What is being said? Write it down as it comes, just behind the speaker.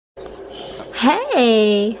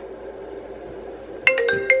Hey.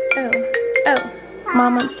 Oh,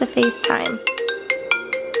 Mom wants to FaceTime.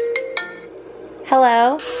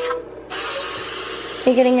 Hello?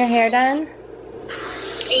 You getting your hair done?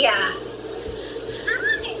 Yeah.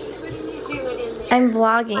 Hi. What are you doing in there? I'm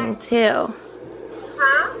vlogging too.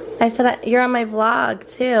 Huh? I said you're on my vlog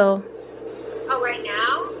too. Oh, right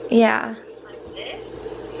now? Yeah. Like this?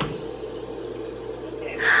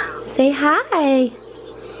 Say hi.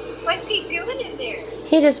 What's he doing in there?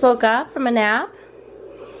 He just woke up from a nap.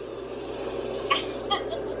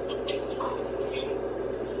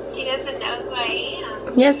 He doesn't know who I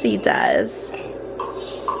am. Yes, he does.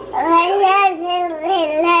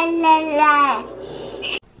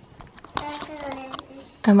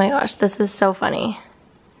 Oh my gosh, this is so funny.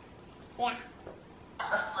 Yeah.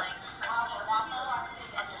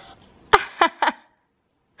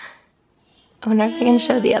 I wonder if I can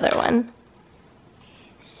show the other one.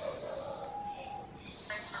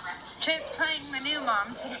 Just playing the new mom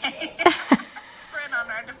today. Sprint on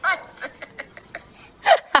our devices.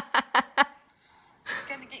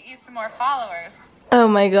 Gonna get you some more followers. Oh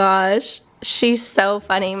my gosh, she's so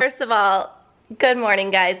funny. First of all, good morning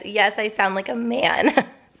guys. Yes, I sound like a man.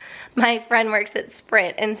 My friend works at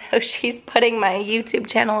Sprint and so she's putting my YouTube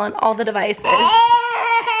channel on all the devices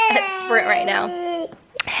at Sprint right now.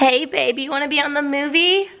 Hey baby, you wanna be on the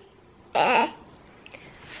movie?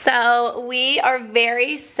 So we are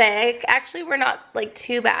very sick. Actually, we're not like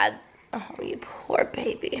too bad. Oh, you poor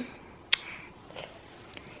baby.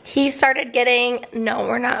 He started getting, no,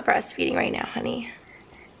 we're not breastfeeding right now, honey.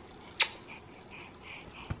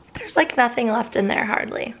 There's like nothing left in there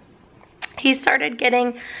hardly. He started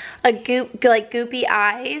getting a goopy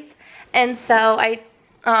eyes. And so I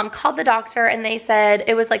called the doctor and they said,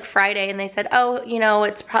 it was like Friday, and they said, oh, you know,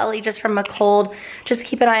 it's probably just from a cold. Just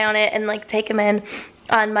keep an eye on it and like take him in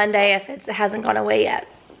on Monday if it hasn't gone away yet.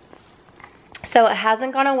 So it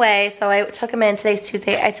hasn't gone away, so I took him in. Today's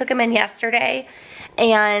Tuesday. I took him in yesterday,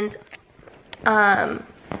 and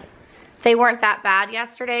they weren't that bad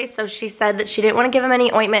yesterday, so she said that she didn't want to give him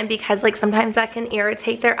any ointment because like sometimes that can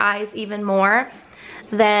irritate their eyes even more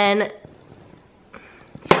than,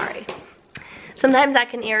 sometimes that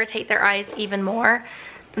can irritate their eyes even more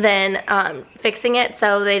than fixing it.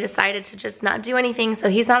 So they decided to just not do anything. So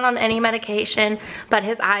he's not on any medication, but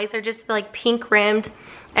his eyes are just like pink rimmed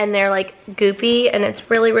and they're like goopy, and it's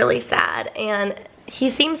really, really sad. And he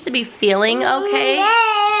seems to be feeling okay.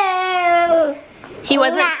 He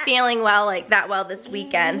wasn't feeling well, like that well this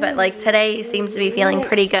weekend, but like today he seems to be feeling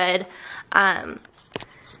pretty good. And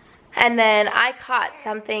then I caught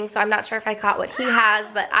something, so I'm not sure if I caught what he has,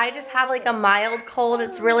 but I just have like a mild cold.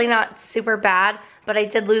 It's really not super bad, but I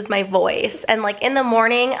did lose my voice. And like in the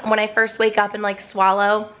morning when I first wake up and like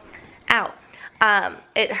swallow, ow,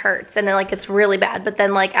 it hurts and like it's really bad. But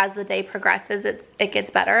then like as the day progresses, it gets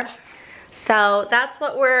better. So that's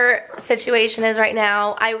what situation is right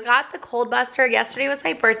now. I got the cold buster. Yesterday was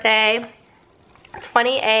my birthday,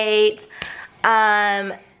 28.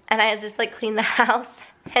 And I just like cleaned the house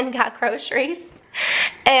and got groceries.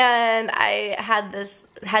 And I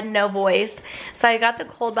had no voice. So I got the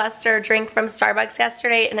cold buster drink from Starbucks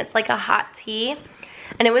yesterday, and it's like a hot tea.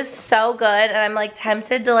 And it was so good, and I'm like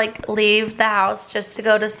tempted to like leave the house just to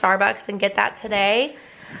go to Starbucks and get that today.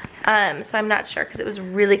 So I'm not sure because it was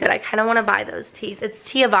really good. I kind of want to buy those teas. It's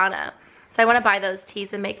Tea Havana. So I want to buy those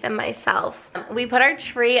teas and make them myself. We put our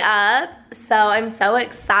tree up, so I'm so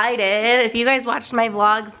excited. If you guys watched my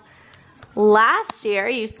vlogs last year,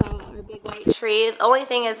 you saw our big white tree. The only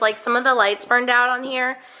thing is like some of the lights burned out on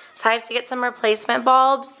here, so I have to get some replacement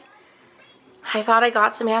bulbs. I thought I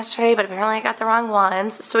got some yesterday, but apparently I got the wrong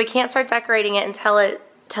ones. So we can't start decorating it until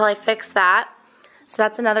I fix that. So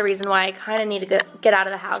that's another reason why I kind of need to get out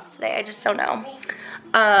of the house today. I just don't know.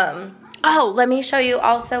 Oh, let me show you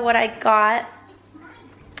also what I got.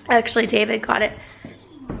 Actually, David got it.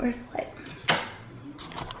 Where's the light?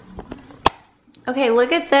 Okay,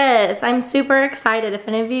 look at this. I'm super excited. If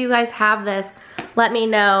any of you guys have this, let me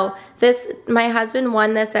know. My husband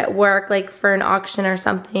won this at work, like for an auction or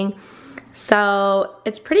something. So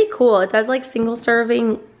it's pretty cool. It does like single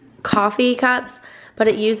serving coffee cups, but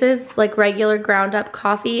it uses like regular ground up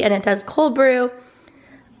coffee, and it does cold brew,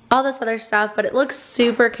 all this other stuff, but it looks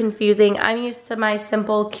super confusing. I'm used to my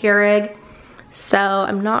simple Keurig, so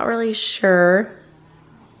I'm not really sure.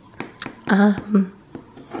 It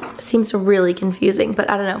seems really confusing, but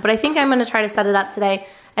I don't know. But I think I'm gonna try to set it up today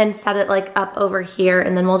and set it like up over here,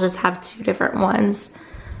 and then we'll just have two different ones,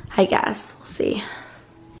 I guess. We'll see.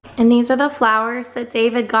 And these are the flowers that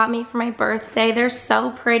David got me for my birthday. They're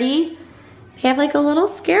so pretty. They have like a little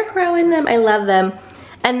scarecrow in them. I love them.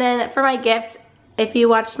 And then for my gift, if you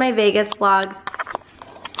watched my Vegas vlogs,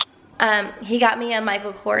 he got me a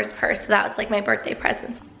Michael Kors purse, so that was like my birthday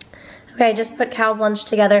present. Okay, I just put Cal's lunch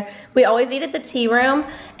together. We always eat at the tea room,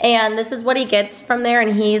 and this is what he gets from there,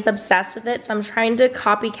 and he's obsessed with it, so I'm trying to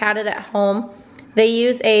copycat it at home. They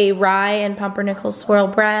use a rye and pumpernickel swirl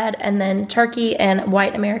bread, and then turkey and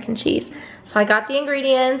white American cheese. So I got the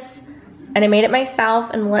ingredients, and I made it myself,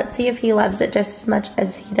 and let's see if he loves it just as much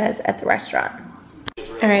as he does at the restaurant.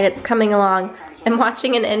 All right, it's coming along. I'm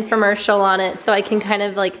watching an infomercial on it, so I can kind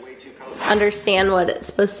of like understand what it's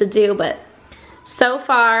supposed to do, but so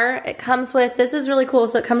far it comes with, this is really cool,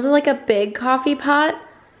 so it comes with like a big coffee pot.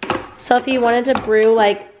 So if you wanted to brew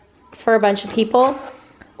like for a bunch of people,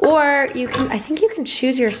 or you can, I think you can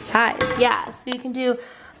choose your size. Yeah, so you can do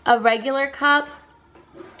a regular cup,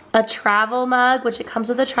 a travel mug, which it comes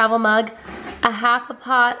with a travel mug, a half a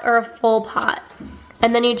pot, or a full pot.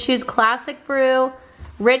 And then you choose classic brew,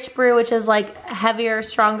 rich brew, which is like heavier,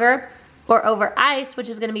 stronger, or over ice, which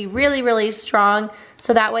is gonna be really, really strong.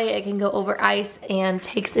 So that way it can go over ice and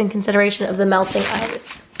takes in consideration of the melting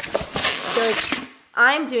ice. So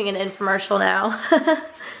I'm doing an infomercial now.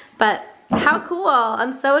 But how cool,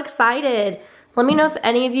 I'm so excited. Let me know if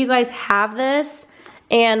any of you guys have this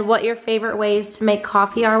and what your favorite ways to make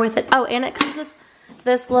coffee are with it. Oh, and it comes with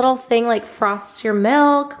this little thing like froths your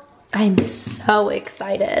milk. I'm so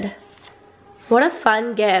excited. What a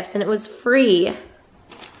fun gift, and it was free.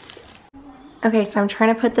 Okay, so I'm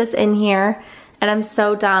trying to put this in here, and I'm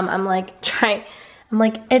so dumb. I'm like,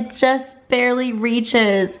 it just barely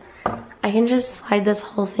reaches. I can just slide this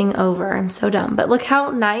whole thing over. I'm so dumb, but look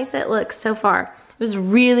how nice it looks so far. It was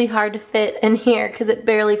really hard to fit in here because it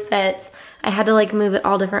barely fits. I had to like move it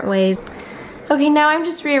all different ways. Okay, now I'm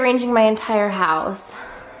just rearranging my entire house.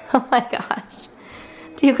 Oh my gosh.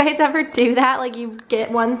 Do you guys ever do that? Like you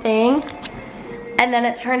get one thing, and then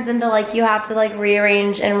it turns into like you have to like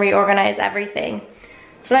rearrange and reorganize everything.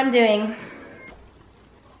 That's what I'm doing.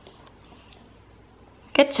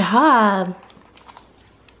 Good job.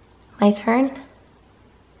 My turn.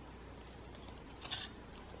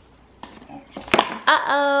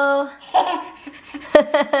 Uh-oh.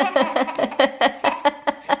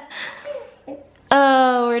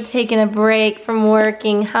 Oh, we're taking a break from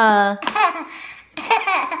working, huh?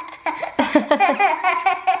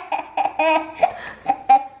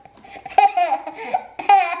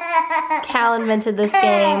 Cal invented this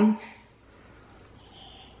game.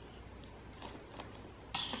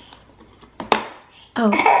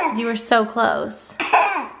 Oh, you were so close.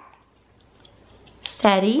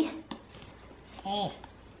 Steady.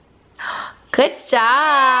 Good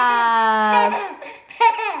job.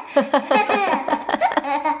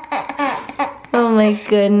 Oh my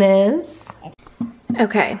goodness.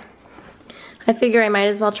 Okay. I figure I might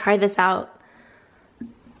as well try this out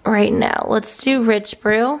right now. Let's do rich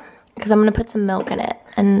brew because I'm gonna put some milk in it,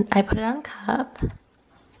 and I put it on a cup.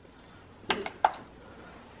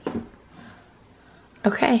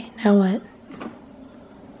 Okay, now what?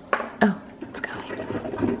 Oh, it's going.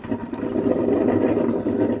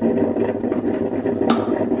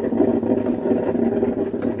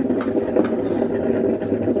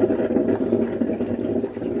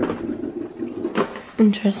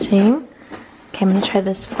 Interesting. Okay, I'm gonna try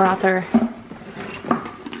this frother.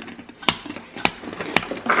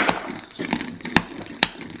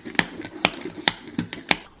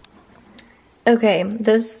 Okay,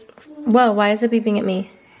 this, whoa, why is it beeping at me?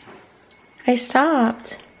 I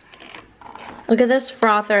stopped. Look at this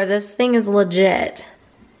frother, this thing is legit.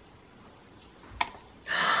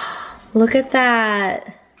 Look at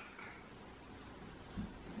that.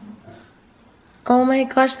 Oh my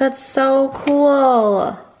gosh, that's so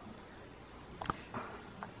cool.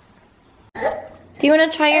 Do you want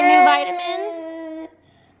to try your new vitamin?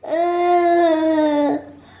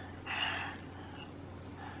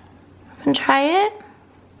 Want to try it?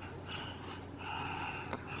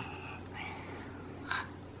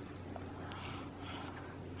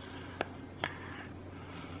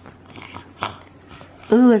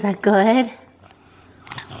 Ooh, is that good?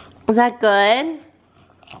 Is that good?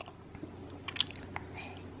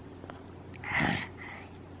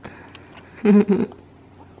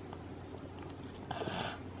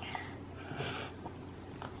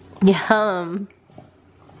 Yum.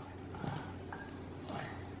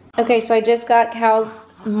 Okay, so I just got Cal's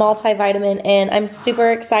multivitamin, and I'm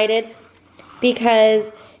super excited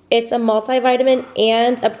because it's a multivitamin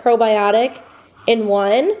and a probiotic in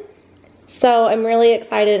one. So I'm really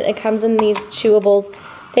excited. It comes in these chewables.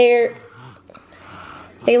 They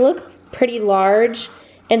look pretty large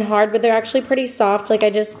and hard, but they're actually pretty soft. Like I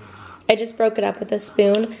just broke it up with a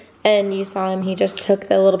spoon, and you saw him, he just took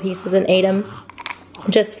the little pieces and ate them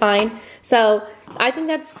just fine. So I think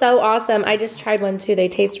that's so awesome. I just tried one too. They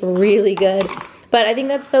taste really good. But I think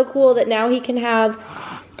that's so cool that now he can have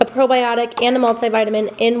a probiotic and a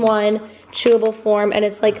multivitamin in one chewable form, and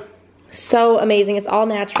it's like so amazing. It's all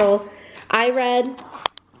natural. I read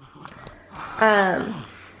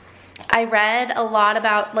a lot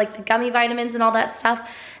about like the gummy vitamins and all that stuff,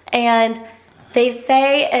 and they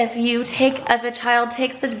say if a child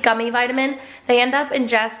takes a gummy vitamin, they end up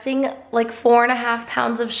ingesting like 4.5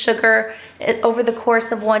 pounds of sugar over the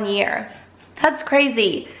course of 1 year. That's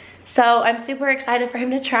crazy. So I'm super excited for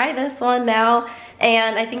him to try this one now,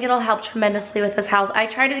 and I think it'll help tremendously with his health. I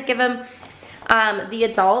tried to give him the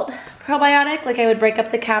adult probiotic, like I would break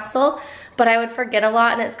up the capsule, but I would forget a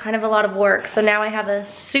lot and it's kind of a lot of work. So now I have a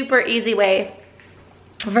super easy way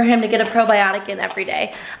for him to get a probiotic in every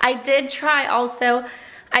day. I did try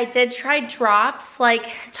drops, like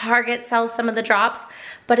Target sells some of the drops,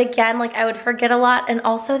 but again, like I would forget a lot, and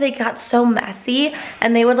also they got so messy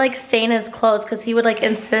and they would like stain his clothes because he would like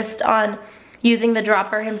insist on using the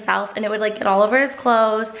dropper himself, and it would like get all over his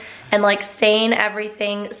clothes and like stain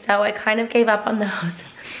everything. So I kind of gave up on those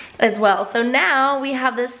as well. So now we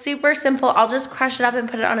have this super simple, I'll just crush it up and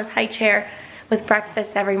put it on his high chair with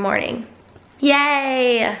breakfast every morning.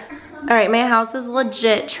 Yay! All right, my house is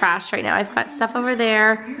legit trashed right now. I've got stuff over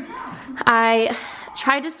there. I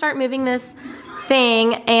tried to start moving this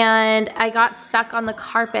thing and I got stuck on the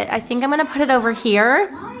carpet. I think I'm gonna put it over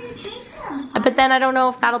here. But then I don't know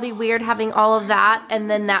if that'll be weird having all of that and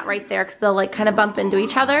then that right there, because they'll like kind of bump into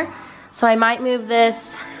each other. So I might move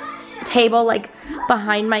this table like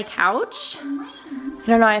behind my couch. I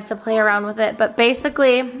don't know, I have to play around with it. But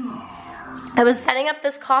basically, I was setting up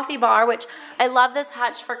this coffee bar, which I love this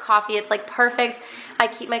hutch for coffee. It's like perfect. I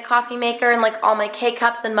keep my coffee maker and like all my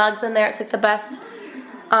K-cups and mugs in there. It's like the best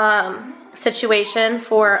situation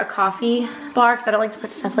for a coffee bar, because I don't like to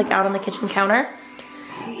put stuff like out on the kitchen counter.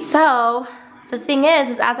 So the thing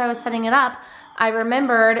is as I was setting it up, I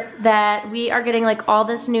remembered that we are getting like all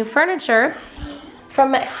this new furniture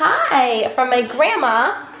from my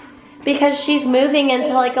grandma, because she's moving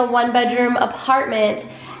into like a 1-bedroom apartment,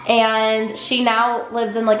 and she now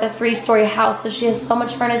lives in like a 3-story house, so she has so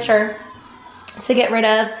much furniture to get rid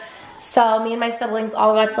of. So me and my siblings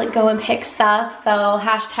all got to like go and pick stuff. So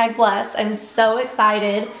hashtag blessed. I'm so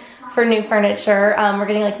excited for new furniture. We're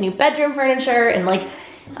getting like new bedroom furniture and like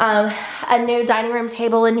a new dining room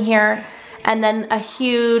table in here, and then a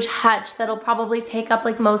huge hutch that'll probably take up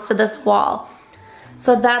like most of this wall.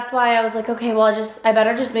 So that's why I was like, okay, well I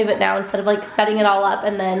better just move it now instead of like setting it all up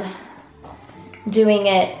and then doing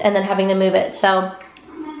it and then having to move it. So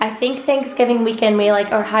I think Thanksgiving weekend we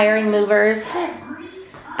like are hiring movers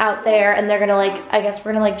out there, and they're gonna like, I guess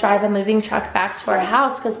we're gonna like drive a moving truck back to our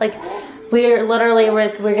house, because like we're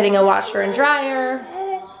getting a washer and dryer.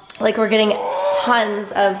 Like we're getting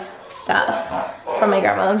tons of stuff from my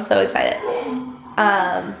grandma. I'm so excited.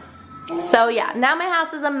 So yeah, now my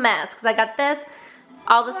house is a mess because I got this,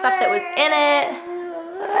 all the stuff that was in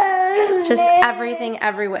it, just everything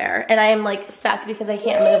everywhere. And I am like stuck because I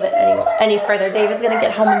can't move it any further. David's gonna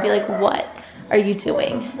get home and be like, what are you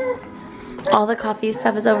doing? All the coffee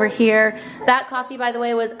stuff is over here. That coffee, by the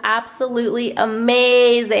way, was absolutely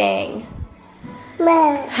amazing.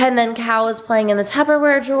 And then Cal was playing in the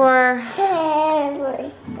Tupperware drawer.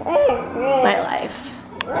 My life.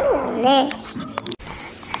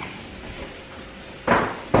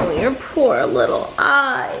 Oh, your poor little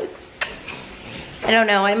eyes. I don't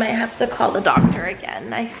know, I might have to call the doctor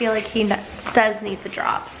again. I feel like he does need the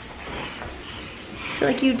drops. I feel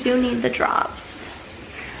like you do need the drops.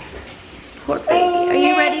 Poor baby. Are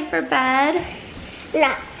you ready for bed?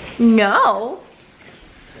 No. No?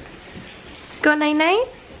 Go night-night?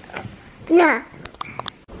 No.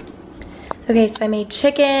 Okay, so I made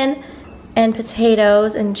chicken and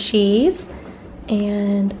potatoes and cheese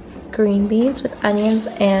and green beans with onions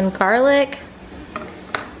and garlic.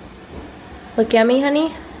 Look yummy,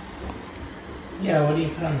 honey? Yeah, what do you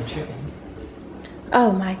put on the chicken?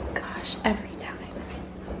 Oh my gosh, every time.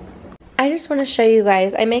 I just want to show you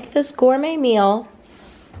guys, I make this gourmet meal,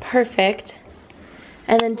 perfect.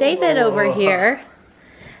 And then David over here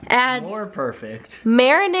adds more perfect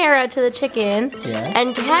marinara to the chicken, yeah,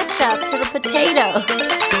 and ketchup to the potatoes.